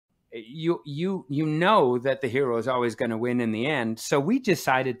you know that the hero is always going to win in the end. So we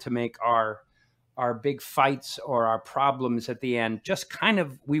decided to make our big fights or our problems at the end just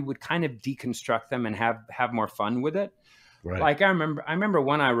we would kind of deconstruct them and have more fun with it. Right. Like I remember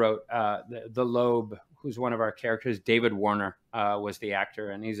when I wrote the Lobe, who's one of our characters, David Warner was the actor,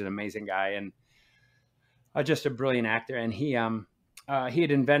 and he's an amazing guy and just a brilliant actor. And he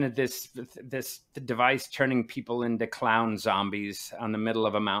had invented this device turning people into clown zombies on the middle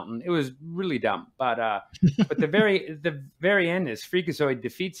of a mountain. It was really dumb, but the very end is Freakazoid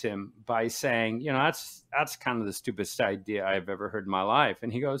defeats him by saying, that's kind of the stupidest idea I've ever heard in my life.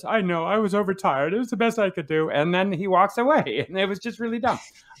 And he goes, I know, I was overtired. It was the best I could do. And then he walks away, and it was just really dumb.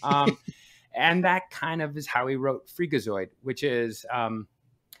 And that kind of is how he wrote Freakazoid, which is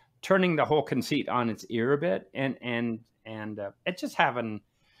turning the whole conceit on its ear a bit, and it just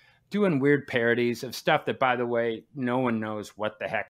doing weird parodies of stuff that, by the way, no one knows what the heck